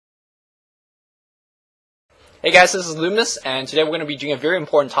Hey guys, this is Luminous, and today we're going to be doing a very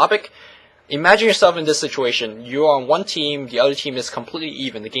important topic. Imagine yourself in this situation. You're on one team, the other team is completely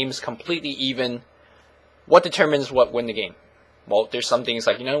even. The game is completely even. What determines what win the game? Well, there's some things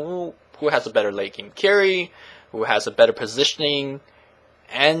like, who has a better late game carry, who has a better positioning,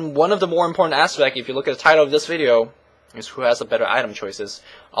 and one of the more important aspects, if you look at the title of this video, is who has the better item choices.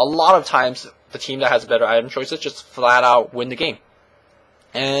 A lot of times, the team that has better item choices just flat out win the game.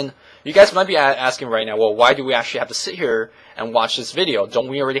 And you guys might be asking right now, well, why do we actually have to sit here and watch this video? Don't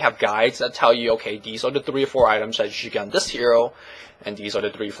we already have guides that tell you, okay, these are the 3 or 4 items that you should get on this hero, and these are the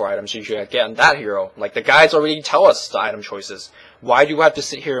 3 or 4 items you should get on that hero? Like, the guides already tell us the item choices. Why do we have to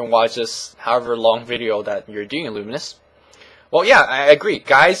sit here and watch this however long video that you're doing in Luminous? Well, yeah, I agree.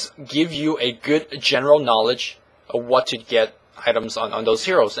 Guides give you a good general knowledge of what to get items on those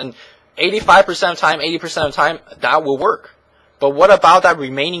heroes. And 85% of the time, 80% of the time, that will work. But what about that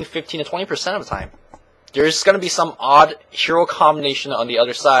remaining 15 to 20% of the time? There's going to be some odd hero combination on the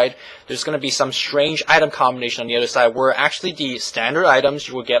other side. There's going to be some strange item combination on the other side where actually the standard items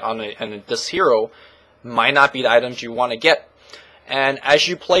you will get on this hero might not be the items you want to get. And as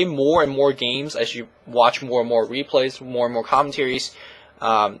you play more and more games, as you watch more and more replays, more and more commentaries,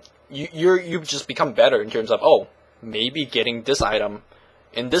 you just become better in terms of, oh, maybe getting this item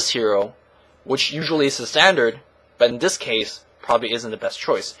in this hero, which usually is the standard, but in this case, probably isn't the best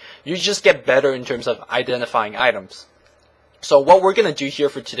choice. You just get better in terms of identifying items. So what we're going to do here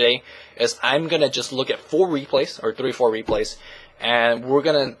for today is I'm going to just look at 4 replays, or 3 or 4 replays, and we're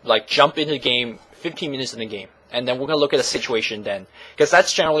going to jump into the game 15 minutes in the game. And then we're going to look at the situation then. Because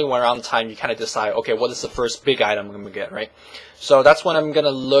that's generally when around the time you kind of decide, okay, what is the first big item I'm going to get, right? So that's when I'm going to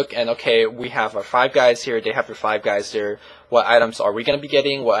look and, okay, we have our 5 guys here, they have their 5 guys there. What items are we going to be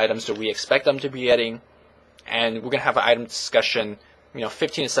getting? What items do we expect them to be getting? And we're going to have an item discussion,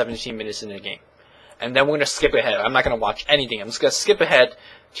 15 to 17 minutes in the game. And then we're going to skip ahead. I'm not going to watch anything. I'm just going to skip ahead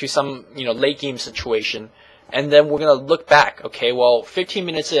to some, late game situation. And then we're going to look back. Okay, well, 15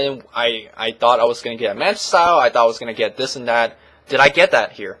 minutes in, I thought I was going to get a match style. I thought I was going to get this and that. Did I get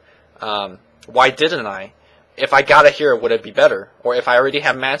that here? Why didn't I? If I got it here, would it be better? Or if I already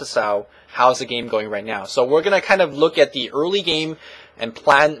have Manta style, how's the game going right now? So we're going to kind of look at the early game and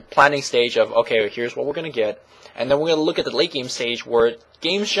planning stage of, okay, here's what we're going to get. And then we're going to look at the late game stage where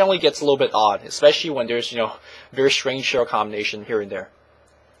games generally gets a little bit odd, especially when there's, very strange hero combination here and there.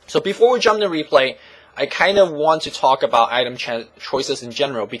 So before we jump into replay, I kind of want to talk about item choices in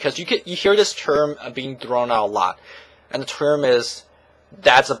general, because you hear this term being thrown out a lot. And the term is,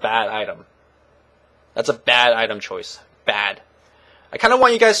 that's a bad item. That's a bad item choice. Bad. I kind of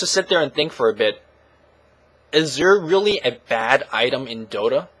want you guys to sit there and think for a bit. Is there really a bad item in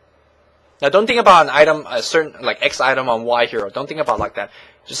Dota? Now, don't think about an item, a certain, like X item on Y hero. Don't think about it like that.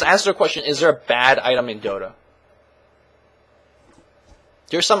 Just answer the question, is there a bad item in Dota?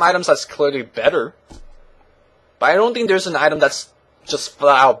 There's some items that's clearly better, but I don't think there's an item that's just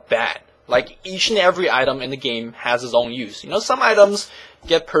flat out bad. Like, each and every item in the game has its own use. Some items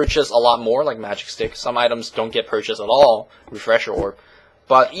get purchased a lot more, like Magic Stick. Some items don't get purchased at all, Refresher Orb.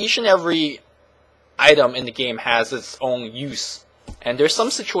 But each and every item in the game has its own use. And there's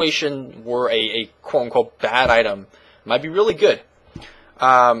some situation where a quote-unquote bad item might be really good.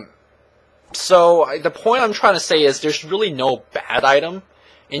 So the point I'm trying to say is there's really no bad item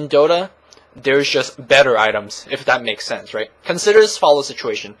in Dota. There's just better items, if that makes sense, right? Consider this follow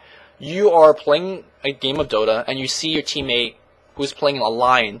situation. You are playing a game of Dota, and you see your teammate who's playing a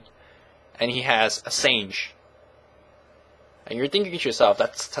Lion, and he has a Sage. And you're thinking to yourself,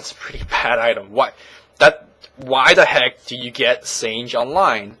 that's a pretty bad item. Why the heck do you get Sage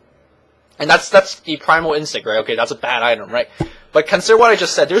online? And that's the primal instinct, right? Okay, that's a bad item, right? But consider what I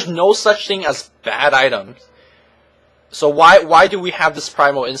just said. There's no such thing as bad items. So why do we have this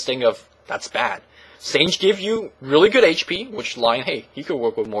primal instinct of that's bad? Sage gives you really good HP, which Lion, hey, he could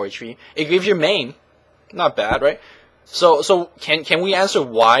work with more HP. It gives you main, not bad, right? So can we answer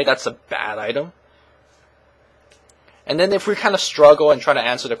why that's a bad item? And then if we kind of struggle and try to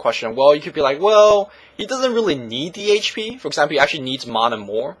answer the question, well, you could be like, well, he doesn't really need the HP. For example, he actually needs mana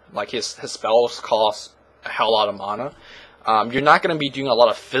more. Like his spells cost a hell lot of mana. You're not going to be doing a lot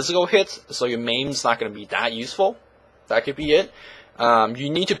of physical hits, so your main's not going to be that useful. That could be it. You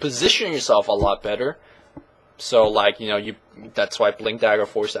need to position yourself a lot better. So that's why Blink Dagger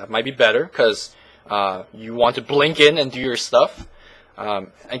Force Staff might be better, because you want to blink in and do your stuff.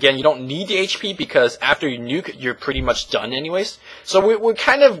 Again, you don't need the HP because after you nuke, you're pretty much done anyways. So we're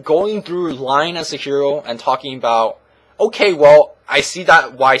kind of going through Lion as a hero and talking about, okay, well, I see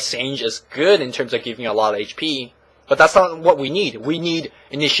that why Sage is good in terms of giving a lot of HP, But that's not what we need. We need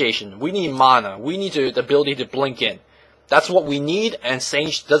initiation. We need mana. We need the ability to blink in. That's what we need, and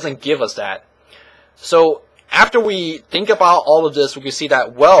Sage doesn't give us that. So after we think about all of this, we can see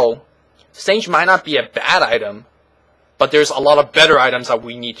that, well, Sage might not be a bad item, but there's a lot of better items that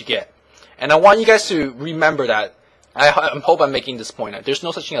we need to get. And I want you guys to remember that. I hope I'm making this point. There's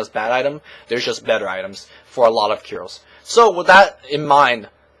no such thing as bad item. There's just better items for a lot of heroes. So with that in mind,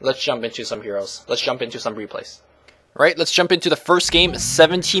 let's jump into some heroes. Let's jump into some replays. Right, let's jump into the first game.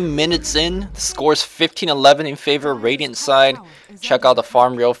 17 minutes in. The score is 15-11 in favor of Radiant side. Check out the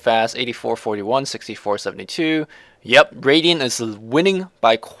farm real fast. 84-41, 64-72. Yep, Radiant is winning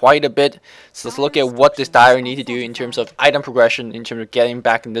by quite a bit. So let's look at what this Dire need to do in terms of item progression, in terms of getting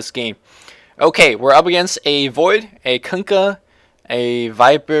back in this game. Okay, we're up against a Void, a Kunkka, a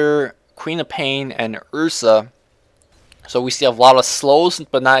Viper, Queen of Pain, and Ursa. So we see a lot of slows,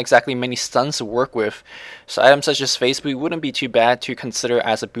 but not exactly many stuns to work with. So items such as Phase Boot wouldn't be too bad to consider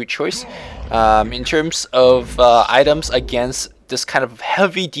as a boot choice. In terms of items against this kind of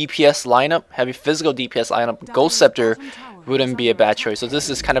heavy DPS lineup, heavy physical DPS lineup, Ghost Scepter wouldn't be a bad choice. So this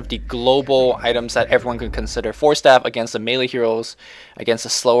is kind of the global items that everyone could consider. Force Staff against the melee heroes, against a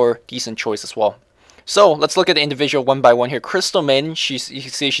slower, decent choice as well. So let's look at the individual one by one here. Crystal Maiden, you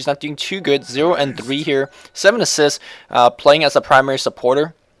can see she's not doing too good. 0 and 3 here, 7 assists, playing as a primary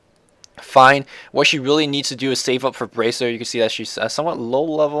supporter. Fine. What she really needs to do is save up for Bracer. You can see that she's somewhat low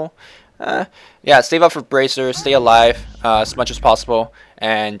level. Yeah, save up for Bracer, stay alive as much as possible,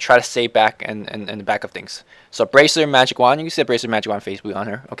 and try to stay back in the back of things. So Bracer, Magic Wand, you can see Bracer, Magic Wand, Phase Boot on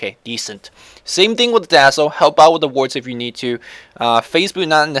her. Okay, decent. Same thing with Dazzle, help out with the wards if you need to. Phase Boot,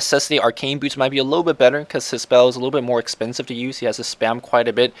 not a necessity. Arcane Boots might be a little bit better because his spell is a little bit more expensive to use. He has to spam quite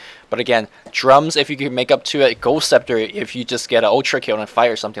a bit. But again, Drums if you can make up to it. Ghost Scepter if you just get an Ultra Kill in a fight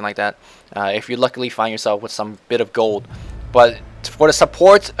or something like that. If you luckily find yourself with some bit of gold. But for the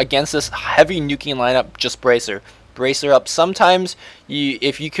support against this heavy nuking lineup, just Bracer. Bracer up. Sometimes,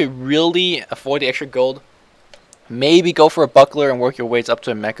 if you could really afford the extra gold, maybe go for a Buckler and work your ways up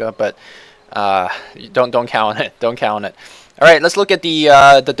to a Mecha, but don't count on it. Don't count on it. All right, let's look at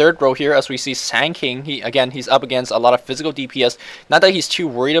the third row here as we see Sand King. He's up against a lot of physical DPS. Not that he's too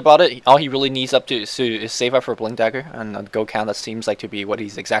worried about it. All he really needs up to is save up for Blink Dagger and a go count. That seems like to be what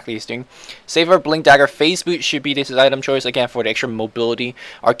he's doing. Save up Blink Dagger. Phase Boot should be his item choice again for the extra mobility.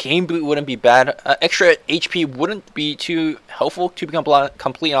 Arcane Boot wouldn't be bad. Extra HP wouldn't be too helpful, to be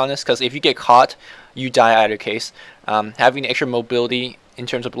completely honest, because if you get caught, you die either case. Having extra mobility in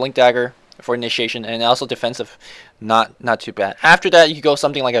terms of Blink Dagger for initiation and also defensive, not too bad. After that, you could go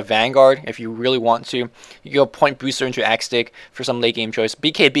something like a Vanguard if you really want to. You could go Point Booster into Axe Stick for some late game choice.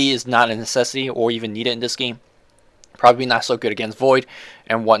 BKB is not a necessity or even needed in this game. Probably not so good against Void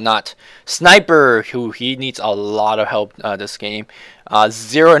and whatnot. Sniper, who he needs a lot of help this game.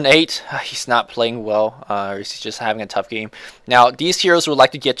 0 and 8, he's not playing well. He's just having a tough game. Now, these heroes would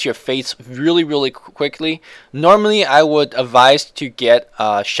like to get to your face really quickly. Normally, I would advise to get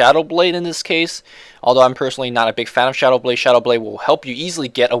Shadow Blade in this case. Although I'm personally not a big fan of Shadow Blade. Shadow Blade will help you easily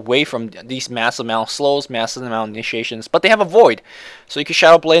get away from these massive amount of slows, massive amount of initiations. But they have a Void. So you can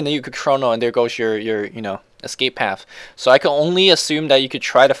Shadow Blade and then you could Chrono and there goes your escape path. So I can only assume that you could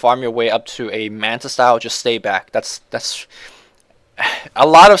try to farm your way up to a Manta style, just stay back. That's a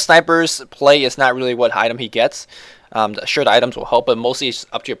lot of snipers play is not really what item he gets. Sure, the items will help, but mostly it's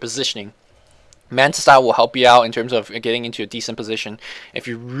up to your positioning. Manta style will help you out in terms of getting into a decent position. If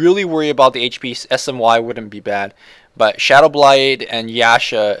you really worry about the HP, SMY wouldn't be bad. But Shadow Blade and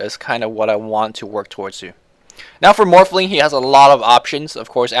Yasha is kind of what I want to work towards you. Now for Morphling, he has a lot of options. Of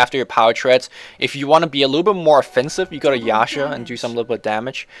course, after your power treads, if you want to be a little bit more offensive, you go to Yasha and do some little bit of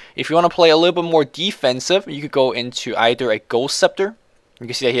damage. If you want to play a little bit more defensive, you could go into either a Ghost Scepter. You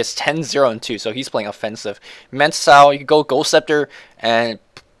can see that he has 10, 0, and 2, so he's playing offensive. Men's style, you could go Ghost Scepter and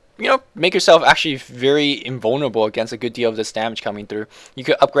make yourself actually very invulnerable against a good deal of this damage coming through. You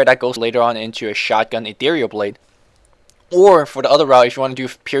could upgrade that Ghost later on into a Shotgun Ethereal Blade. Or for the other route, if you want to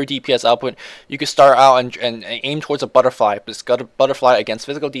do pure DPS output, you could start out and aim towards a Butterfly. But it's got a Butterfly against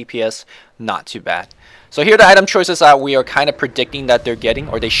physical DPS, not too bad. So here are the item choices that we are kind of predicting that they're getting,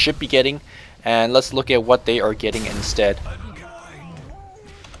 or they should be getting. And let's look at what they are getting instead.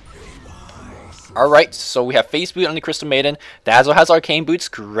 Alright, so we have Phase Boot on the Crystal Maiden. Dazzle has Arcane Boots,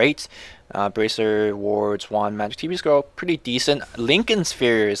 great. Bracer, Wards, Wand, Magic TV Scroll, pretty decent. Lincoln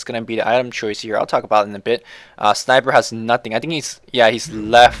Sphere is going to be the item choice here. I'll talk about it in a bit. Sniper has nothing. I think he's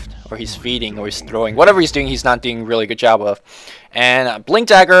left, or he's feeding, or he's throwing. Whatever he's doing, he's not doing a really good job of. And Blink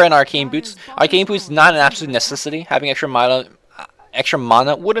Dagger and Arcane Boots. Arcane Boots not an absolute necessity. Having extra mana extra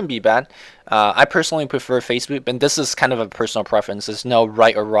mana wouldn't be bad. I personally prefer Face Boot, and this is kind of a personal preference. There's no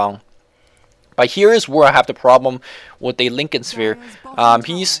right or wrong. But here is where I have the problem with a Lincoln Sphere.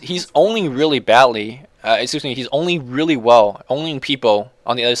 He's only really badly. He's only really well. Only people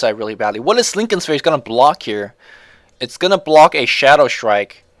on the other side really badly. What is Lincoln Sphere is gonna block here? It's gonna block a Shadow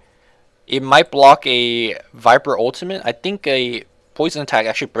Strike. It might block a Viper Ultimate. I think a Poison Attack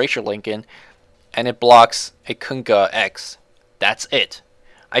actually breaks your Lincoln, and it blocks a Kunkka X. That's it.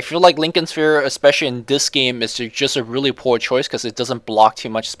 I feel like Lincoln Sphere, especially in this game, is just a really poor choice because it doesn't block too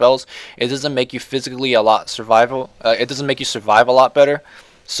much spells. It doesn't make you physically a lot survival. It doesn't make you survive a lot better.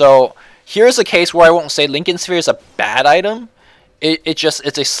 So here's a case where I won't say Lincoln Sphere is a bad item. It's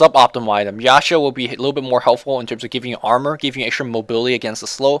a suboptimal item. Yasha will be a little bit more helpful in terms of giving you armor, giving you extra mobility against the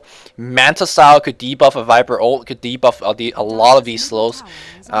slow. Manta Style could debuff a Viper ult, could debuff a lot of these slows.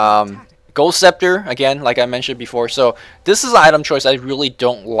 Ghost Scepter, again, like I mentioned before. So this is an item choice I really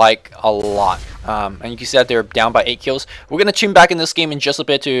don't like a lot. And you can see that they're down by 8 kills. We're going to tune back in this game in just a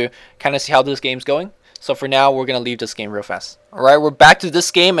bit to kind of see how this game's going. So for now, we're going to leave this game real fast. Alright, we're back to this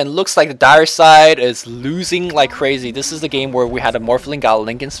game, and looks like the dire side is losing like crazy. This is the game where we had a Morphling got a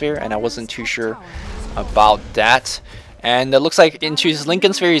Lincoln Sphere, and I wasn't too sure about that. And it looks like into his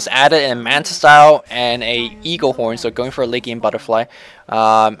Lincoln Sphere he's added a Manta Style and a Eagle Horn, so going for a late game Butterfly.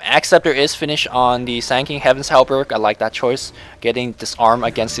 Acceptor is finished on the Sand King Heaven's Helper. I like that choice, getting disarm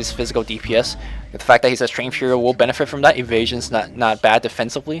against his physical DPS. The fact that he says Train Fury will benefit from that. Evasion's not bad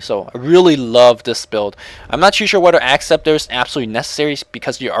defensively, so I really love this build. I'm not too sure whether Acceptor is absolutely necessary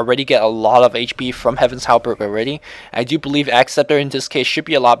because you already get a lot of HP from Heaven's Helper already. I do believe Acceptor in this case should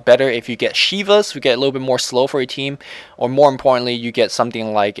be a lot better if you get Shivas, you get a little bit more slow for your team, or more importantly, you get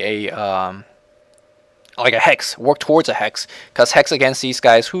something like a Hex. Work towards a Hex, because Hex against these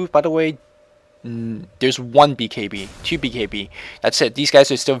guys, who, by the way, there's 1 BKB, 2 BKB. That's it. These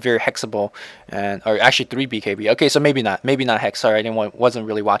guys are still very hexable, or actually 3 BKB. Okay, so maybe not Hex. Sorry, wasn't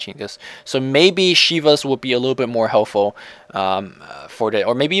really watching this. So maybe Shivas would be a little bit more helpful for the,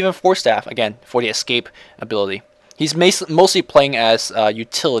 or maybe even Force Staff again for the escape ability. He's mostly playing as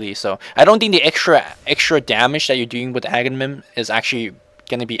utility, so I don't think the extra damage that you're doing with Agamemnon is actually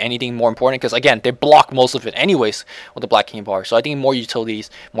going to be anything more important, because again, they block most of it anyways with the Black King bar. So I think more utilities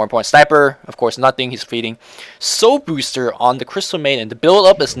more important. Sniper, of course, nothing. He's feeding. Soul Booster on the Crystal Maiden. The build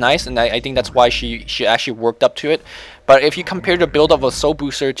up is nice, and I think that's why she actually worked up to it. But if you compare the build up of Soul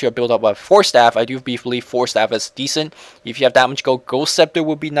Booster to a build up of Force Staff, I do believe Force Staff is decent. If you have that much gold, Ghost Scepter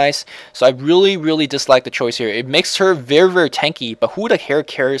would be nice. So I really dislike the choice here. It makes her very tanky, but who the hell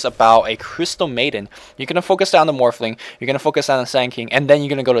cares about a Crystal Maiden? You're gonna focus down the Morphling, you're gonna focus down the Sand King, and then you're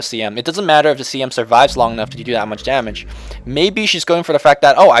gonna go to CM. It doesn't matter if the CM survives long enough to do that much damage. Maybe she's going for the fact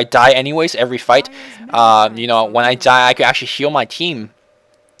that, oh, I die anyways every fight. You know, when I die, I could actually heal my team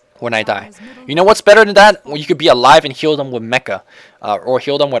when I die. You know what's better than that? Well, you could be alive and heal them with Mecha, or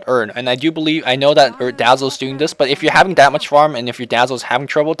heal them with Urn. And I know that Dazzle's doing this, but if you're having that much farm and if your Dazzle's having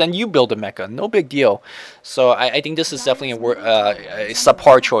trouble, then you build a Mecha. No big deal. So I think this is definitely a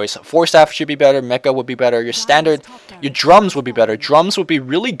subpar choice. Force Staff should be better, Mecha would be better, your drums would be better. Drums would be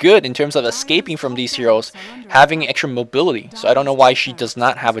really good in terms of escaping from these heroes, having extra mobility. So I don't know why she does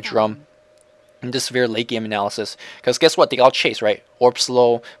not have a drum in this very late game analysis, because guess what, they all chase, right? Orb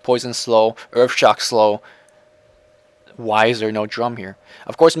slow, Poison slow, Earth Shock slow. Why is there no drum here?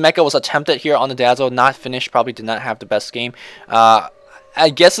 Of course, Mecha was attempted here on the Dazzle, not finished, probably did not have the best game. I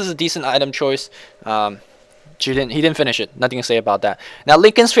guess it's a decent item choice. He didn't finish it, nothing to say about that. Now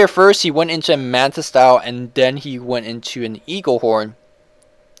Lincoln Sphere first, he went into a Manta Style, and then he went into an Eagle Horn.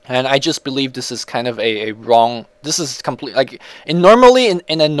 And I just believe this is kind of a wrong. This is complete, like in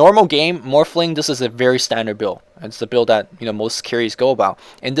a normal game, Morphling, this is a very standard build. It's the build that most carries go about.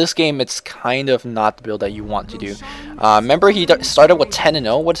 In this game, it's kind of not the build that you want to do. Remember, he started with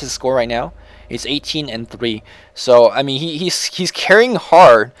 10-0. What's his score right now? It's 18-3. So I mean, he's carrying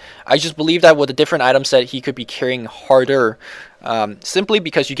hard. I just believe that with a different item set, he could be carrying harder. Simply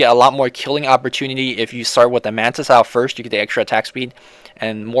because you get a lot more killing opportunity if you start with the Manta Style first. You get the extra attack speed,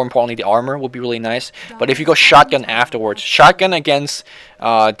 and more importantly, the armor will be really nice. But if you go shotgun afterwards, shotgun against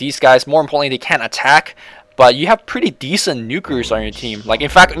these guys, more importantly, they can't attack, but you have pretty decent nukers on your team. Like, in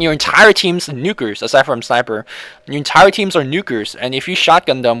fact, your entire team's nukers, aside from Sniper. Your entire teams are nukers, and if you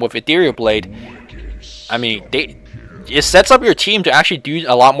shotgun them with Ethereal Blade, I mean, it sets up your team to actually do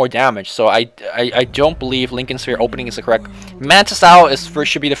a lot more damage. So I don't believe Lincoln Sphere opening is the correct. Manta Style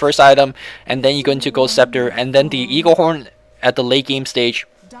should be the first item, and then you go into Ghost Scepter, and then the Eagle Horn at the late game stage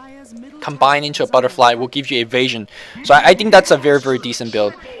combine into a Butterfly will give you evasion. So I think that's a very decent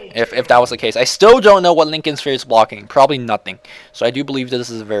build. if that was the case. I still don't know what Lincoln Sphere is blocking. Probably nothing. So I do believe this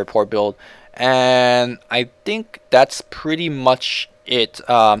is a very poor build. And I think that's pretty much it.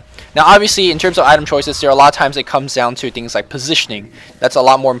 Now, obviously, in terms of item choices, there are a lot of times it comes down to things like positioning. That's a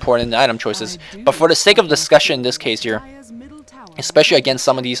lot more important than item choices. But for the sake of discussion in this case here, especially against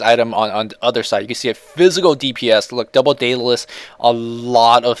some of these items on the other side, you can see a physical DPS. Look, double Daedalus, a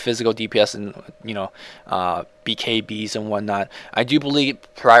lot of physical DPS and, you know, BKBs and whatnot. I do believe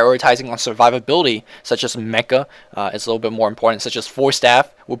prioritizing on survivability, such as Mecha, is a little bit more important, such as Force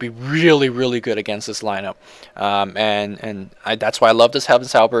Staff will be really, really good against this lineup. That's why I love this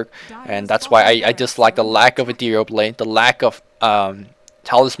Heaven's Halberd, and that's why I dislike the lack of Ethereal Blade, the lack of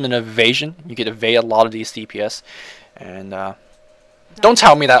Talisman of Evasion. You could evade a lot of these DPS, and don't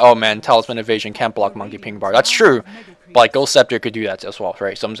tell me that, oh man, Talisman Evasion can't block Monkey Ping Bar. That's true, but like Ghost Scepter could do that as well,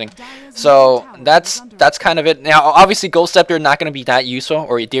 right? Something. So that's kind of it. Now, obviously, Ghost Scepter not going to be that useful,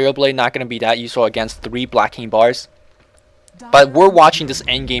 or Ethereal Blade not going to be that useful against 3 Black King Bars. But we're watching this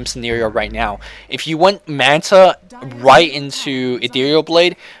endgame scenario right now. If you went Manta right into Ethereal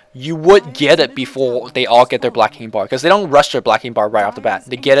Blade, you would get it before they all get their Black King Bar, because they don't rush their Black King Bar right off the bat.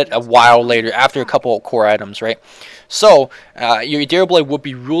 They get it a while later, after a couple of core items, right? So your Ethereal Blade would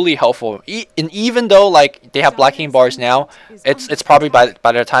be really helpful. And even though like they have Black King Bars now, it's probably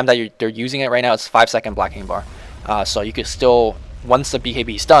by the time that they're using it right now, it's 5-second Black King Bar. So you could still, once the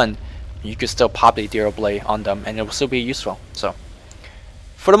BKB is done, you could still pop the Ethereal Blade on them, and it will still be useful. So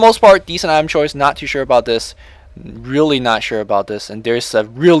for the most part, decent item choice. Not too sure about this. Really not sure about this, and there's a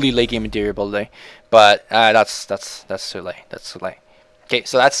really late game Ethereal Blade, but that's too late. That's too late. Okay,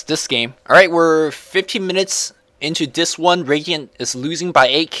 so that's this game. All right, we're 15 minutes into this one. Radiant is losing by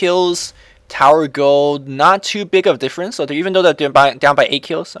 8 kills. Tower gold, not too big of a difference. So even though they're down by 8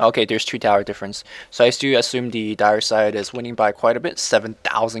 kills, okay, there's 2 tower difference. So I still assume the dire side is winning by quite a bit,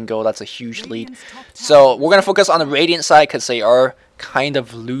 7,000 gold. That's a huge lead. So we're gonna focus on the Radiant side because they are kind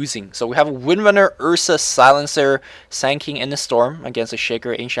of losing. So we have a Windrunner, Ursa, Silencer, Sand King, and the Storm against a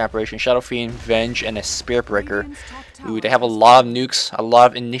Shaker, Ancient Apparition, Shadow Fiend, Venge, and a Spirit Breaker. Ooh, they have a lot of nukes, a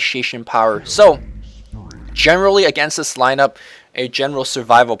lot of initiation power. So generally against this lineup, a general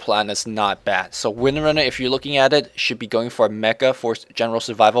survival plan is not bad. So Windrunner, if you're looking at it, should be going for a Mecha for general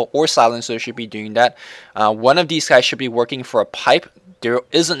survival, or Silencer should be doing that. One of these guys should be working for a pipe. There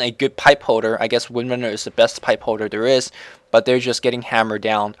isn't a good pipe holder. I guess Windrunner is the best pipe holder there is, but they're just getting hammered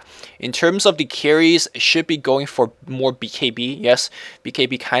down. In terms of the carries, should be going for more BKB. Yes,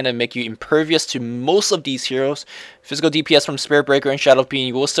 BKB kind of make you impervious to most of these heroes. Physical DPS from Spirit Breaker and Shadow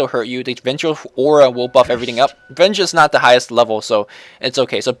Fiend will still hurt you. The Vengeful Aura will buff everything up. Venge is not the highest level, so it's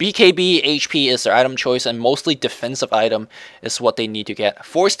okay. So BKB, HP is their item choice, and mostly defensive item is what they need to get.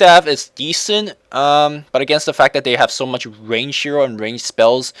 Force Staff is decent, but against the fact that they have so much range hero and range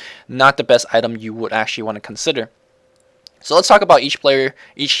spells, not the best item you would actually want to consider. So let's talk about each player,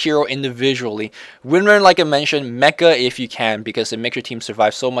 each hero individually. Windrunner, like I mentioned, Mecha if you can, because it makes your team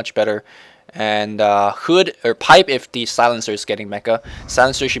survive so much better. And Hood or Pipe if the Silencer is getting Mecha.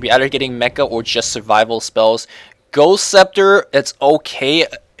 Silencer should be either getting Mecha or just survival spells. Ghost Scepter, it's okay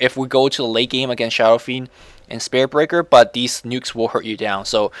if we go to the late game against Shadow Fiend and Spirit Breaker, but these nukes will hurt you down.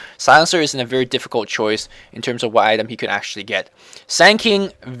 So Silencer is in a very difficult choice in terms of what item he could actually get. Sand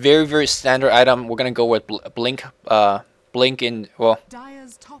King, very, very standard item. We're going to go with Blink. Blink in, well,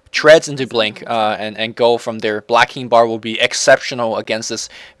 treads into Blink and go from there. Black King Bar will be exceptional against this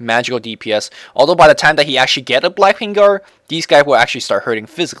magical DPS. Although by the time that he actually get a Black King Bar, these guys will actually start hurting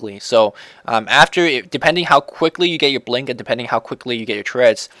physically. So depending how quickly you get your Blink and depending how quickly you get your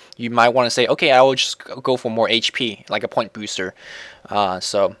treads, you might want to say, okay, I will just go for more HP, like a point booster.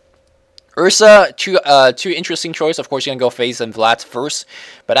 So Ursa, two interesting choice. Of course, you're gonna go FaZe and Vlad first,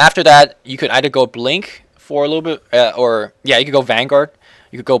 but after that, you could either go Blink for a little bit, or yeah, you could go Vanguard,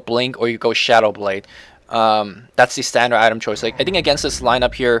 you could go Blink, or you could go Shadow Blade. That's the standard item choice. Like, I think against this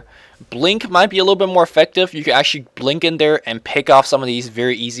lineup here, Blink might be a little bit more effective. You could actually Blink in there and pick off some of these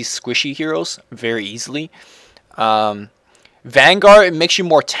very easy squishy heroes very easily. Vanguard, it makes you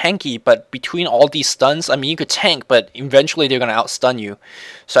more tanky, but between all these stuns, I mean, you could tank, but eventually they're going to outstun you.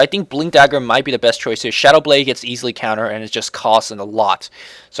 So I think Blink Dagger might be the best choice here. Shadow Blade gets easily counter, and it just costs a lot.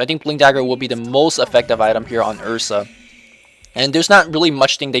 So I think Blink Dagger will be the most effective item here on Ursa. And there's not really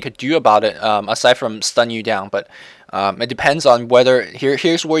much thing they could do about it, aside from stun you down, but it depends on whether,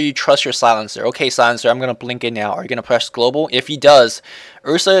 here's where you trust your Silencer. Okay, Silencer, I'm going to Blink in now. Are you going to press Global? If he does,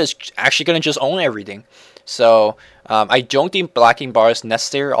 Ursa is actually going to just own everything. So I don't think Black King Bar is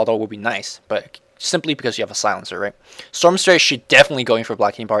necessary, although it would be nice. But simply because you have a silencer, right? Stormstray should definitely go in for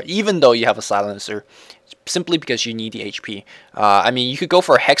Black King Bar, even though you have a silencer, simply because you need the HP. I mean, you could go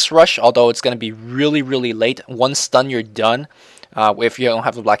for a Hex Rush, although it's going to be really, really late. One stun, you're done if you don't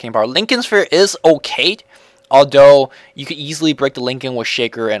have the Black King Bar. Lincoln Sphere is okay, although you could easily break the Lincoln with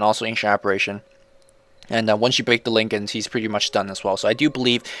Shaker and also Ancient Apparition. And once you break the Lincolns, he's pretty much done as well. So I do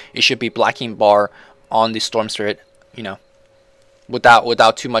believe it should be Black King Bar on the Storm Spirit, you know,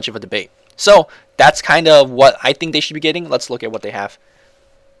 without too much of a debate. So that's kind of what I think they should be getting. Let's look at what they have.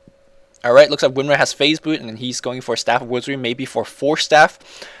 Alright, looks like Winra has Phase Boot, and he's going for Staff of Wizardry, maybe for Force Staff.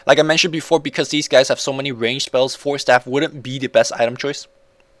 Like I mentioned before, because these guys have so many ranged spells, Force Staff wouldn't be the best item choice.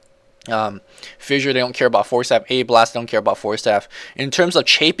 Fissure, they don't care about Force Staff. A-Blast, they don't care about Force Staff. In terms of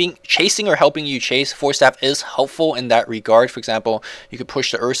chasing or helping you chase, Force Staff is helpful in that regard. For example, you could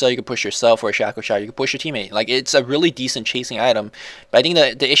push the Ursa, you could push yourself, or a Shackle Shot, you could push your teammate. Like, it's a really decent chasing item. But I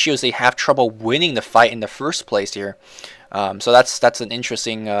think the issue is they have trouble winning the fight in the first place here. So that's an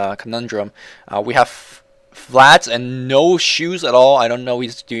interesting conundrum. We have flats and no shoes at all. I don't know what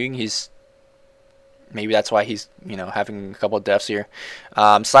he's doing. Maybe that's why he's, you know, having a couple of deaths here.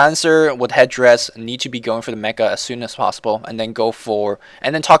 Silencer with headdress, need to be going for the mecha as soon as possible, and then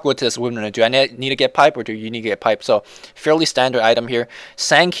talk with this woman. Do I need to get pipe, or do you need to get pipe? So fairly standard item here.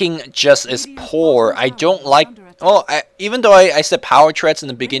 Sand King just is poor. I don't like. Oh, even though I said power threats in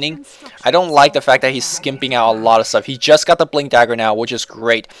the beginning, I don't like the fact that he's skimping out a lot of stuff. He just got the Blink Dagger now, which is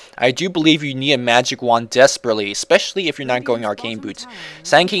great. I do believe you need a Magic Wand desperately, especially if you're not going Arcane Boots.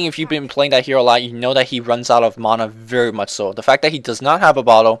 Sand King, if you've been playing that hero a lot, you know that he runs out of mana very much so. The fact that he does not have a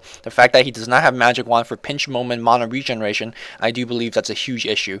bottle, the fact that he does not have Magic Wand for pinch moment mana regeneration, I do believe that's a huge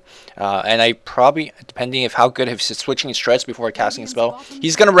issue. And I probably, depending if how good if he's switching his threads before casting a spell,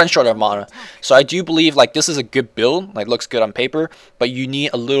 he's gonna run short of mana. So I do believe like this is a good build, like looks good on paper, but you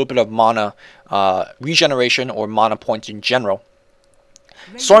need a little bit of mana regeneration or mana points in general.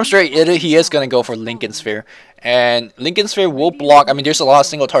 Stormstray, he is going to go for Lincoln Sphere, and Lincoln Sphere will block. I mean, there's a lot of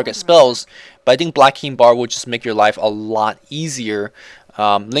single target spells, but I think Black King Bar will just make your life a lot easier.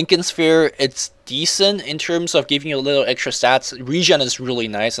 Lincoln Sphere, it's decent in terms of giving you a little extra stats. Regen is really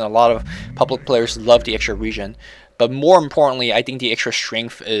nice, and a lot of public players love the extra regen. But more importantly, I think the extra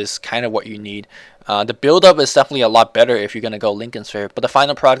strength is kind of what you need. The build-up is definitely a lot better if you're going to go Lincoln Sphere. But the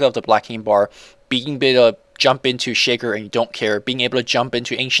final product of the Black King Bar, being able to jump into Shaker and you don't care, being able to jump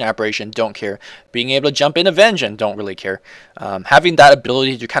into Ancient Apparition, don't care, being able to jump into Venge and don't really care. Having that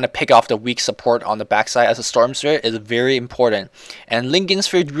ability to kind of pick off the weak support on the backside as a Storm Sphere is very important. And Lincoln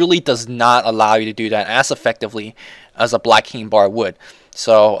Sphere really does not allow you to do that as effectively as a Black King Bar would.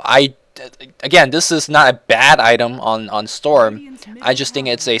 So again, this is not a bad item on Storm. I just think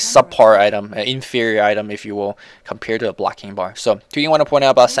it's a subpar item, an inferior item, if you will, compared to a Black King Bar. So, two things I want to point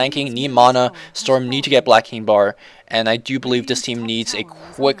out about Sand King: need mana, Storm need to get Black King Bar, and I do believe this team needs a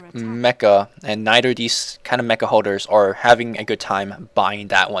quick mecha, and neither of these kind of mecha holders are having a good time buying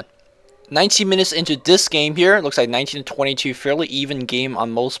that one. 19 minutes into this game here, looks like 19 to 22, fairly even game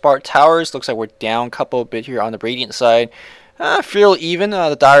on most part. Towers, looks like we're down a couple bit here on the Radiant side. Fairly even,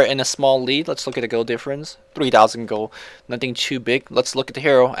 the Dire in a small lead. Let's look at the gold difference. 3,000 gold, nothing too big. Let's look at the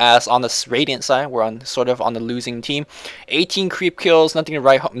hero, as on the Radiant side, we're sort of on the losing team. 18 creep kills, nothing to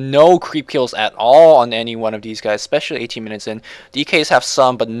write home. No creep kills at all on any one of these guys, especially 18 minutes in. DKs have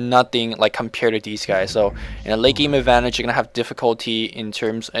some, but nothing like compared to these guys. So in a late game advantage, you're gonna have difficulty in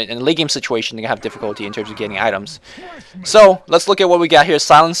terms, in a late game situation, you're gonna have difficulty in terms of getting items. So let's look at what we got here.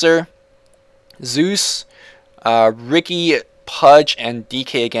 Silencer, Zeus, Ricky, Pudge, and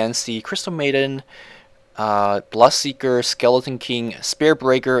DK against the Crystal Maiden, Bloodseeker, Skeleton King, Spear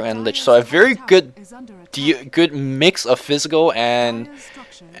Breaker, and Lich. So a very good mix of physical and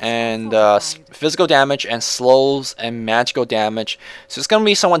physical damage and slows and magical damage. So it's gonna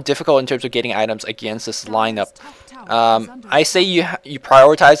be somewhat difficult in terms of getting items against this lineup. I say you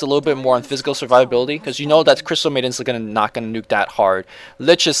prioritize a little bit more on physical survivability, because you know that Crystal Maiden's not gonna nuke that hard.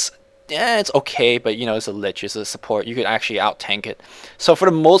 Lich is, yeah, it's okay, but you know, it's a Lich, it's a support. You could actually out-tank it. So for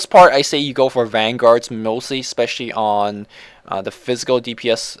the most part, I say you go for Vanguards mostly, especially on the physical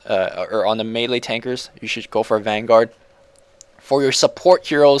DPS or on the melee tankers. You should go for a Vanguard. For your support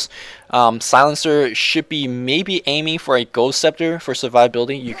heroes, Silencer should be maybe aiming for a Ghost Scepter for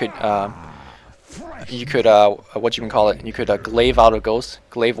survivability. You could what you can call it? You could glaive out a Ghost,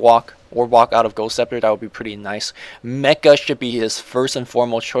 glaive walk. or walk out of Ghost Scepter. That would be pretty nice. Mecha should be his first and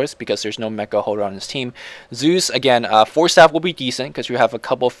foremost choice because there's no Mecha holder on his team. Zeus, again, Force Staff will be decent because you have a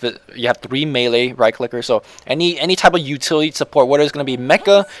couple you have 3 melee right clickers. So any type of utility support, whether it's going to be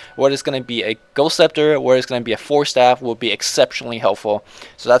Mecha, whether it's going to be a Ghost Scepter, whether it's going to be a Force Staff, will be exceptionally helpful.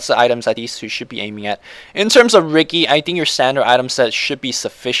 So that's the items that these two should be aiming at. In terms of Ricky, I think your standard item set should be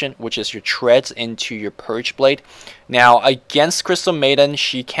sufficient, which is your treads into your Purge Blade. Now against Crystal Maiden,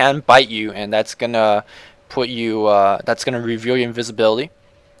 she can bite you, and that's gonna put you that's gonna reveal your invisibility.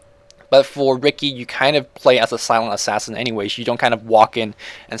 But for Ricky, you kind of play as a silent assassin anyways. You don't kind of walk in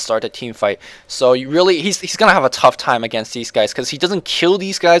and start a team fight. So you really, he's gonna have a tough time against these guys because he doesn't kill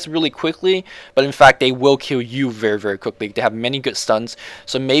these guys really quickly, but in fact they will kill you very, very quickly. They have many good stuns.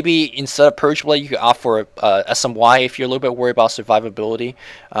 So maybe instead of Purge Blade, you could opt for SMY if you're a little bit worried about survivability.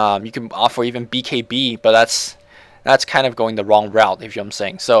 You can opt for even BKB, but that's kind of going the wrong route, if you know what I'm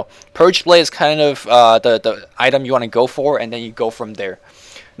saying. So Purge Blade is kind of the item you want to go for, and then you go from there.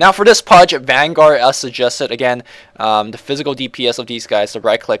 Now for this Pudge, Vanguard, as suggested, again, the physical DPS of these guys, the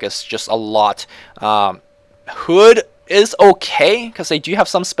right click is just a lot. Hood is okay, because they do have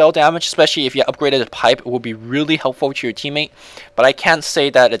some spell damage, especially if you upgraded a pipe, it will be really helpful to your teammate. But I can't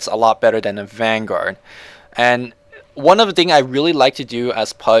say that it's a lot better than a Vanguard. And one of the things I really like to do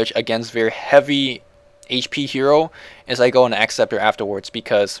as Pudge against very heavy HP hero is I go on Acceptor afterwards,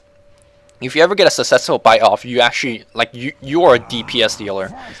 because if you ever get a successful bite off, you actually, like, you are a DPS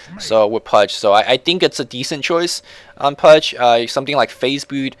dealer. So with Pudge, so I think it's a decent choice on Pudge. Something like Phase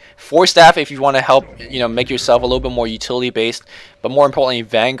Boot, Force Staff if you want to help, you know, make yourself a little bit more utility based. But more importantly,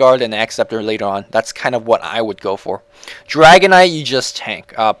 Vanguard and Acceptor later on. That's kind of what I would go for. Dragonite, you just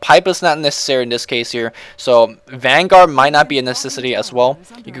tank. Pipe is not necessary in this case here. So Vanguard might not be a necessity as well.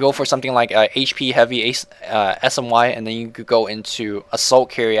 You could go for something like HP heavy SMY, and then you could go into Assault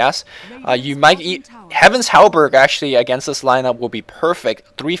Carry Ass. You might eat Heaven's Halberg actually against this lineup will be perfect.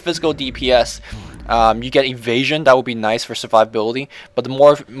 3 physical DPS. You get evasion, that would be nice for survivability, but the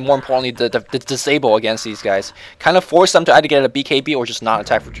more importantly, the disable against these guys. Kind of force them to either get a BKB or just not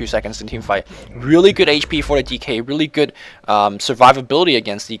attack for 2 seconds in team fight. Really good HP for the DK, really good survivability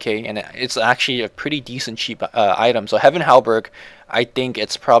against DK, and it's actually a pretty decent cheap item. So Heaven Halberg, I think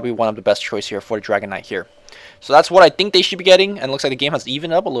it's probably one of the best choice here for the Dragon Knight here. So that's what I think they should be getting, and it looks like the game has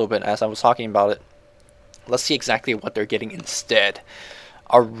evened up a little bit as I was talking about it. Let's see exactly what they're getting instead.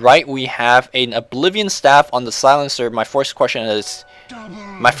 Alright, we have an Oblivion Staff on the Silencer. My first question is,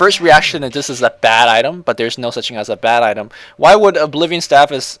 my first reaction is this is a bad item, but there's no such thing as a bad item. Why would Oblivion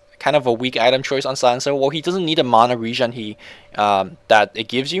Staff is kind of a weak item choice on Silencer? Well, he doesn't need a mana regen that it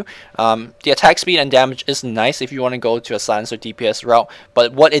gives you. The attack speed and damage is nice if you want to go to a Silencer DPS route,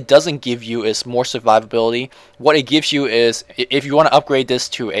 but what it doesn't give you is more survivability. What it gives you is, if you want to upgrade this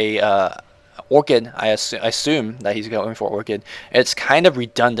to a Orchid, I assume that he's going for Orchid, it's kind of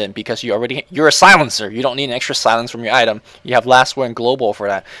redundant because you're a Silencer. You don't need an extra silence from your item. You have Last Word and Global for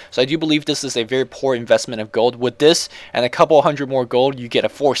that. So I do believe this is a very poor investment of gold. With this and a couple hundred more gold, you get a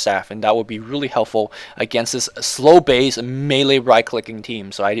Force Staff, and that would be really helpful against this slow base melee right clicking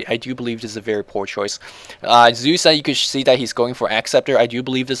team. So I do believe this is a very poor choice. Zeus, you could see that he's going for Acceptor. I do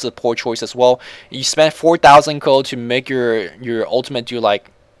believe this is a poor choice as well. You spent 4,000 gold to make your ultimate do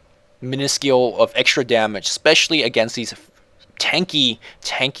like minuscule of extra damage, especially against these tanky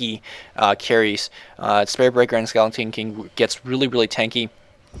carries. Spirit Breaker and Skeleton King gets really tanky.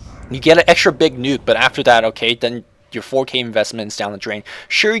 You get an extra big nuke, but after that, okay, then your 4K investment is down the drain.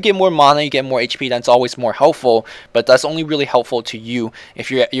 Sure, you get more mana, you get more HP, that's always more helpful, but that's only really helpful to you.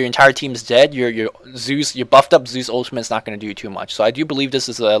 If your entire team is dead, your buffed up Zeus ultimate is not going to do too much. So I do believe this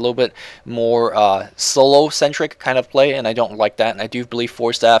is a little bit more solo-centric kind of play, and I don't like that. And I do believe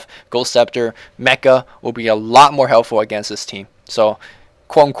Force Staff, Ghost Scepter, Mecha will be a lot more helpful against this team. So,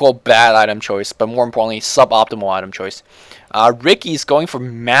 quote-unquote bad item choice, but more importantly, suboptimal item choice. Ricky's going for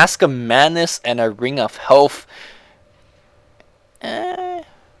Mask of Madness and a Ring of Health.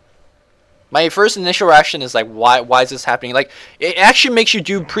 My first initial reaction is like, why is this happening? Like, it actually makes you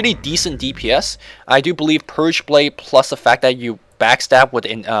do pretty decent DPS. I do believe Purge Blade plus the fact that you backstab with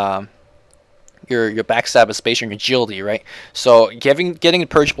your backstab is based on your agility, right? So getting the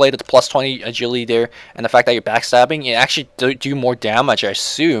Purge Blade at plus 20 agility there, and the fact that you're backstabbing, it actually do more damage, I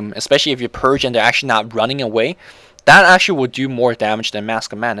assume, especially if you Purge and they're actually not running away. That actually will do more damage than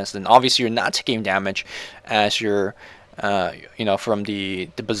Mask of Madness. And obviously you're not taking damage as you're you know, from the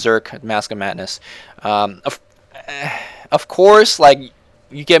Berserk Mask of Madness. Of course, like,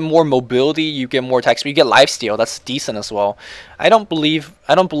 you get more mobility, you get more attack speed, you get lifesteal. That's decent as well. I don't believe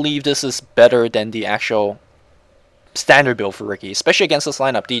this is better than the actual standard build for Ricky, especially against this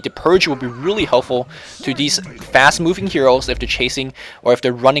lineup. The Purge will be really helpful to these fast-moving heroes if they're chasing or if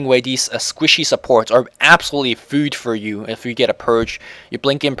they're running away. These squishy supports are absolutely food for you. If you get a Purge, you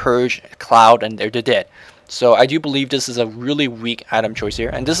blink in Purge, Cloud, and they're dead. So I do believe this is a really weak item choice here.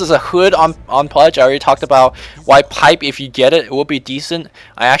 And this is a hood on Pudge. I already talked about why Pipe, if you get it, it will be decent.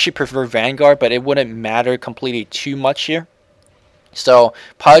 I actually prefer Vanguard, but it wouldn't matter completely too much here. So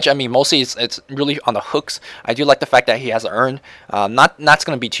Pudge, I mean, mostly it's really on the hooks. I do like the fact that he has an Urn. Not going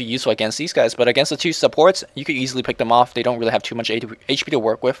to be too useful against these guys, but against the two supports, you could easily pick them off. They don't really have too much HP to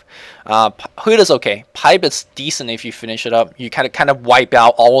work with. Hood is okay. Pipe is decent if you finish it up. You kind of wipe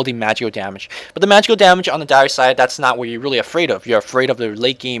out all the magical damage. But the magical damage on the dire side, that's not what you're really afraid of. You're afraid of the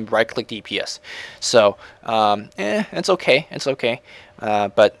late game right click DPS. So it's okay. It's okay.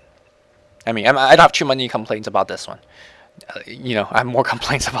 But I mean, I don't have too many complaints about this one. You know, I have more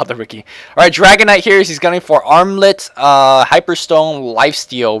complaints about the Ricky. Alright, Dragon Knight here. He's gunning for Armlet, Hyperstone,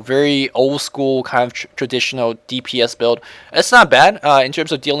 Lifesteal. Very old school, kind of traditional DPS build. It's not bad in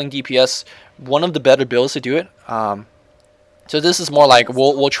terms of dealing DPS. One of the better builds to do it. So this is more like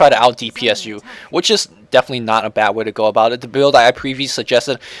we'll try to out DPS you, which is definitely not a bad way to go about it. The build I previously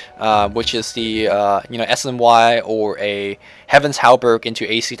suggested, which is the you know, SNY or a Heaven's Halberd into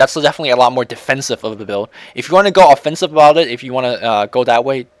AC, that's definitely a lot more defensive of the build. If you want to go offensive about it, if you want to go that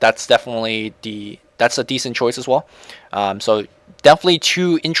way, that's definitely that's a decent choice as well. So definitely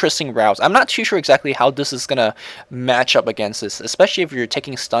two interesting routes. I'm not too sure exactly how this is gonna match up against this, especially if you're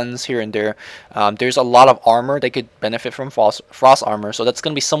taking stuns here and there. There's a lot of armor they could benefit from, frost armor, so that's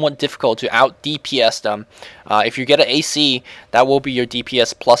gonna be somewhat difficult to out DPS them. If you get an AC, that will be your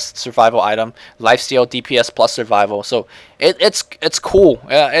DPS plus survival item. Lifesteal DPS plus survival. So it's cool.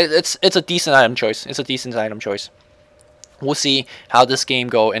 It's a decent item choice. It's a decent item choice. We'll see how this game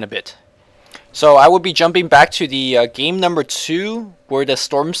go in a bit. So I will be jumping back to the game number 2 where the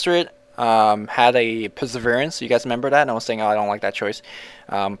Stormstrid had a Perseverance. You guys remember that? And I was saying, oh, I don't like that choice.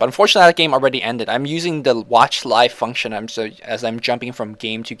 But unfortunately, that game already ended. I'm using the watch live function as I'm jumping from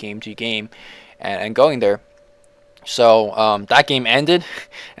game to game to game and going there. So that game ended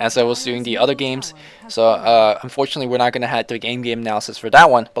as I was doing the other games. So unfortunately, we're not going to have the game analysis for that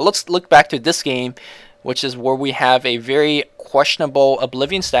one. But let's look back to this game, which is where we have a very questionable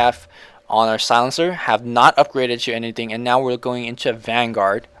Oblivion staff on our silencer, have not upgraded to anything, and now we're going into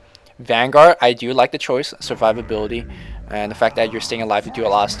Vanguard. Vanguard, I do like the choice, survivability, and the fact that you're staying alive to do a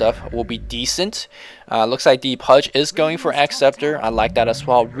lot of stuff will be decent. Looks like the Pudge is going for Acceptor. I like that as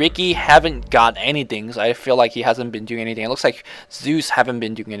well. Ricky haven't got anything, so I feel like he hasn't been doing anything. It looks like Zeus haven't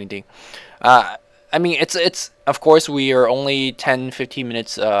been doing anything. I mean, it's of course we are only 10-15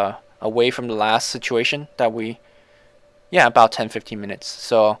 minutes away from the last situation that we. Yeah, about 10-15 minutes.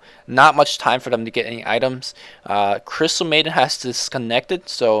 So not much time for them to get any items. Crystal Maiden has disconnected,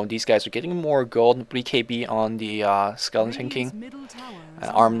 so these guys are getting more gold. BKB on the Skeleton King.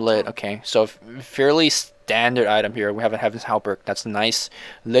 Armlet, okay. So fairly standard item here. We have a Heaven's Halberd. That's nice.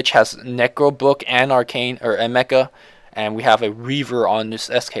 Lich has Necro Book and Arcane or Mecha, and we have a Reaver on this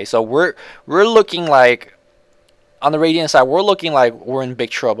SK. So we're looking like on the Radiant side, we're looking like we're in big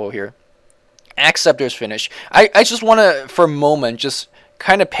trouble here. Acceptor's finish. I just want to, for a moment, just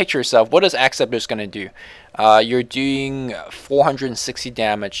kind of picture yourself. What is Acceptor's going to do? You're doing 460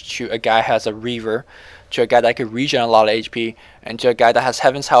 damage to a guy who has a Reaver, to a guy that could regen a lot of HP, and to a guy that has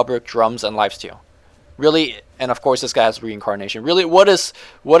Heaven's Halberd, Drums, and Lifesteal. Really, and of course this guy has Reincarnation. Really, what is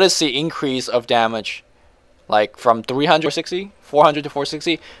the increase of damage? Like from 360, 400 to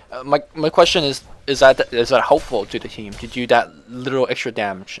 460? My question is that helpful to the team to do that little extra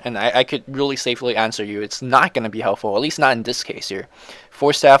damage? And I could really safely answer you, it's not going to be helpful, at least not in this case here.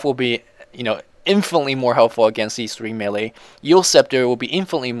 Force Staff will be, you know, infinitely more helpful against these 3 melee. Yule Scepter will be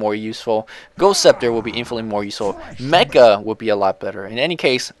infinitely more useful. Ghost Scepter will be infinitely more useful. Mecha will be a lot better. In any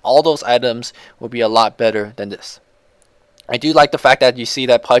case, all those items will be a lot better than this. I do like the fact that you see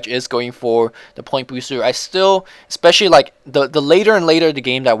that Pudge is going for the point booster. I still, especially like the later and later the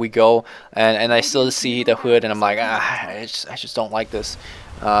game that we go, and I still see the hood, and I'm like, I just don't like this.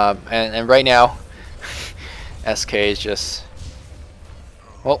 And right now, SK is just,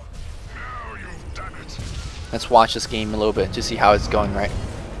 well, let's watch this game a little bit to see how it's going, right?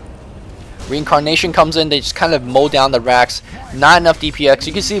 Reincarnation comes in, they just kind of mow down the racks. Not enough DPX.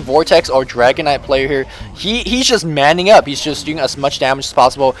 You can see Vortex or Dragon Knight player here. He's just manning up. He's just doing as much damage as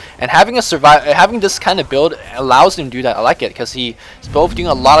possible. And having this kind of build allows him to do that. I like it because he's both doing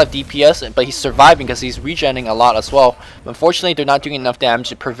a lot of DPS, but he's surviving because he's regenerating a lot as well. Unfortunately, they're not doing enough damage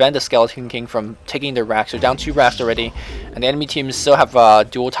to prevent the Skeleton King from taking their racks. They're down 2 racks already, and the enemy team still have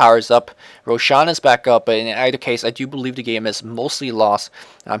dual towers up. Roshan is back up, but in either case, I do believe the game is mostly lost.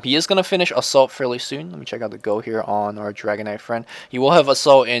 He is going to finish Assault fairly soon. Let me check out the go here on our Dragon Knight friend. He will have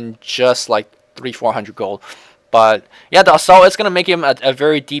Assault in just like 300-400 gold. But yeah, the Assault is going to make him a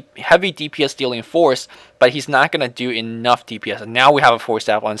very heavy DPS dealing force, but he's not going to do enough DPS. And now we have a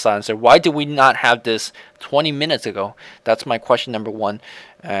 4-staff on Silencer. Why did we not have this 20 minutes ago? That's my question number 1.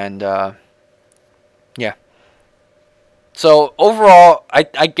 And yeah. So overall,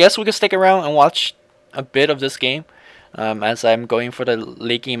 I guess we can stick around and watch a bit of this game. As I'm going for the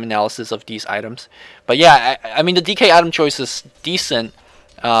late game analysis of these items. But yeah, I mean the DK item choice is decent.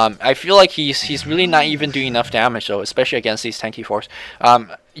 I feel like he's really not even doing enough damage though, especially against these tanky force.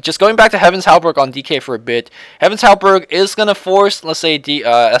 Just going back to Heaven's Halberg on DK for a bit. Heaven's Halberg is gonna force, let's say,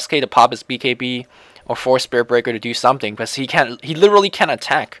 SK to pop his BKB or force Spirit Breaker to do something, because he literally can't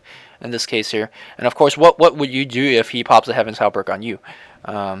attack in this case here. And of course, what would you do if he pops a Heaven's Halberg on you?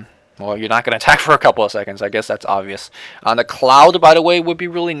 Well, you're not going to attack for a couple of seconds. I guess that's obvious. The Cloud, by the way, would be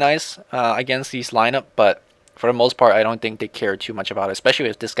really nice against these lineup, but for the most part, I don't think they care too much about it, especially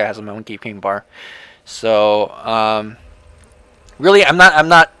if this guy has a Monkey King bar. So, really, I'm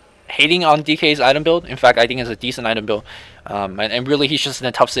not hating on DK's item build. In fact, I think it's a decent item build. And really, he's just in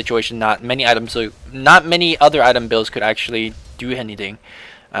a tough situation. Not many other item builds could actually do anything.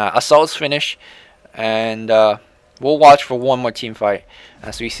 Assault's finished, and we'll watch for one more team fight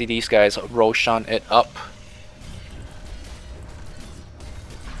as we see these guys Roshan it up.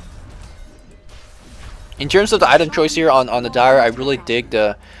 In terms of the item choice here on the Dire, I really dig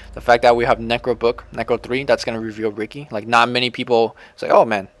the fact that we have Necro Book, Necro 3, that's going to reveal Ricky. Like, not many people say, oh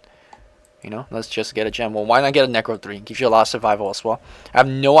man, you know, let's just get a gem. Well, why not get a Necro 3? It gives you a lot of survival as well. I have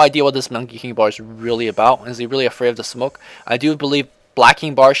no idea what this Monkey King bar is really about. Is he really afraid of the smoke? I do believe Black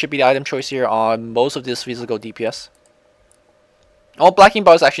King bar should be the item choice here on most of this physical DPS. Oh, Black King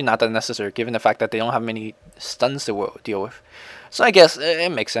bar is actually not that necessary, given the fact that they don't have many stuns to deal with. So I guess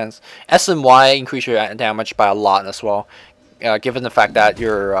it makes sense. S and Y increase your damage by a lot as well, given the fact that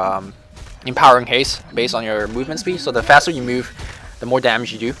you're empowering haste based on your movement speed. So the faster you move, the more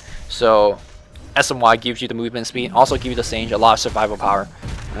damage you do. So S and Y gives you the movement speed, also gives you the Sage, a lot of survival power.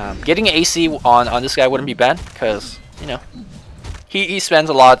 Getting an AC on this guy wouldn't be bad, because, you know, he spends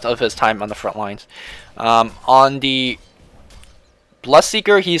a lot of his time on the front lines. On the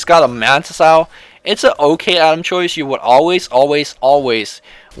Bloodseeker, he's got a Mantis Owl. It's an okay item choice. You would always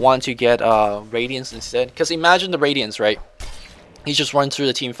want to get Radiance instead. Because imagine the Radiance, right? He just runs through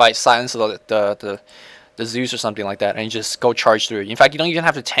the team fight, silence the Zeus or something like that, and you just go charge through. In fact, you don't even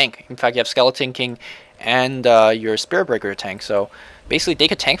have to tank. In fact, you have Skeleton King and your Spirit Breaker tank. So basically, they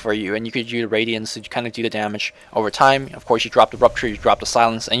could tank for you, and you could use the Radiance to kind of do the damage over time. Of course, you drop the Rupture, you drop the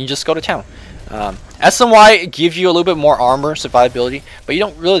Silence, and you just go to town. S and Y gives you a little bit more armor, survivability, but you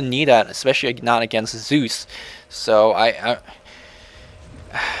don't really need that, especially not against Zeus. So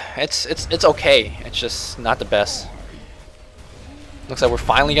it's okay. It's just not the best. Looks like we're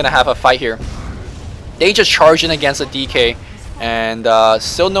finally gonna have a fight here. They just charge in against a DK, and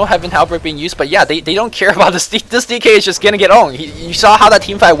still no Heaven Halberd being used. But yeah, they don't care about this. This DK is just gonna get owned. You saw how that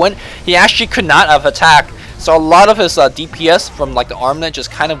team fight went. He actually could not have attacked. So a lot of his DPS from like the armament just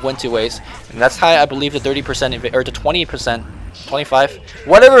kind of went to waste, and that's how I believe the 30% or the 20%, 25,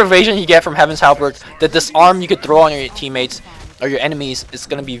 whatever evasion you get from Heaven's Halberd, the disarm you could throw on your teammates or your enemies is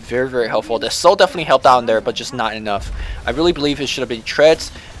going to be very helpful. The Soul definitely helped out in there, but just not enough. I really believe it should have been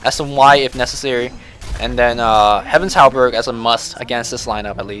Treads, S and Y if necessary, and then Heaven's Halberd as a must against this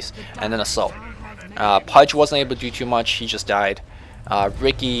lineup at least, and then Assault. Pudge wasn't able to do too much. He just died.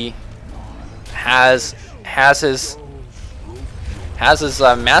 Ricky has his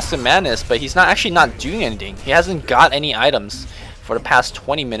Mask of Madness, but he's not doing anything. He hasn't got any items for the past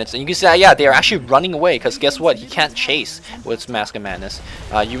 20 minutes, and you can see that, yeah, they are actually running away, because guess what? He can't chase with Mask of Madness.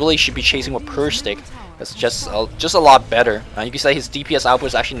 You really should be chasing with Purge Stick. That's just a lot better. You can see his DPS output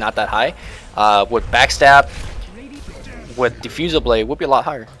is actually not that high. With Backstab, with Diffusal Blade, would be a lot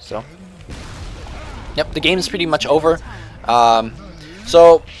higher. So, yep, the game is pretty much over.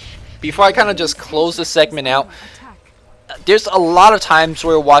 So, before I kind of just close this segment out, there's a lot of times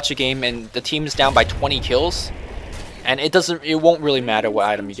where we watch a game and the team is down by 20 kills, and it won't really matter what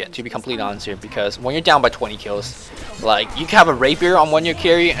item you get, to be completely honest here, because when you're down by 20 kills, like, you can have a Rapier on one your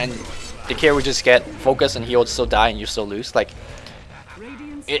carry and the carry would just get focused and he would still die and you still lose. Like,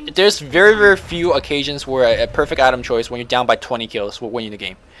 there's very few occasions where a perfect item choice when you're down by 20 kills will win you the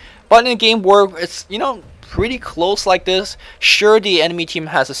game. But in a game where it's, you know, pretty close like this, sure, the enemy team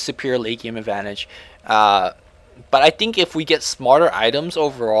has a superior late game advantage. But I think if we get smarter items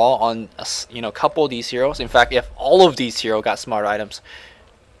overall on a couple of these heroes, in fact, if all of these heroes got smarter items,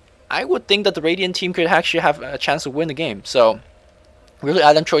 I would think that the Radiant team could actually have a chance to win the game. So really,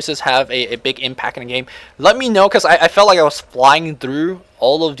 item choices have a big impact in the game. Let me know, because I felt like I was flying through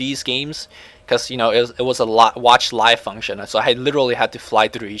all of these games, because, you know, it was a watch live function, so I literally had to fly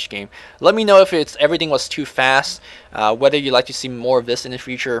through each game. Let me know if everything was too fast, whether you'd like to see more of this in the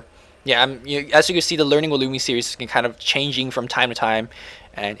future. Yeah, as you can see, the Learning with Lumi series is kind of changing from time to time,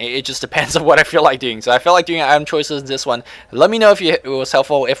 and it just depends on what I feel like doing. So I felt like doing item choices in this one. Let me know if it was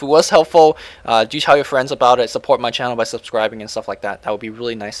helpful. If it was helpful, do tell your friends about it. Support my channel by subscribing and stuff like that. That would be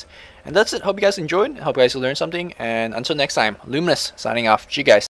really nice. And that's it. Hope you guys enjoyed. Hope you guys learned something. And until next time, Luminous signing off. See you guys.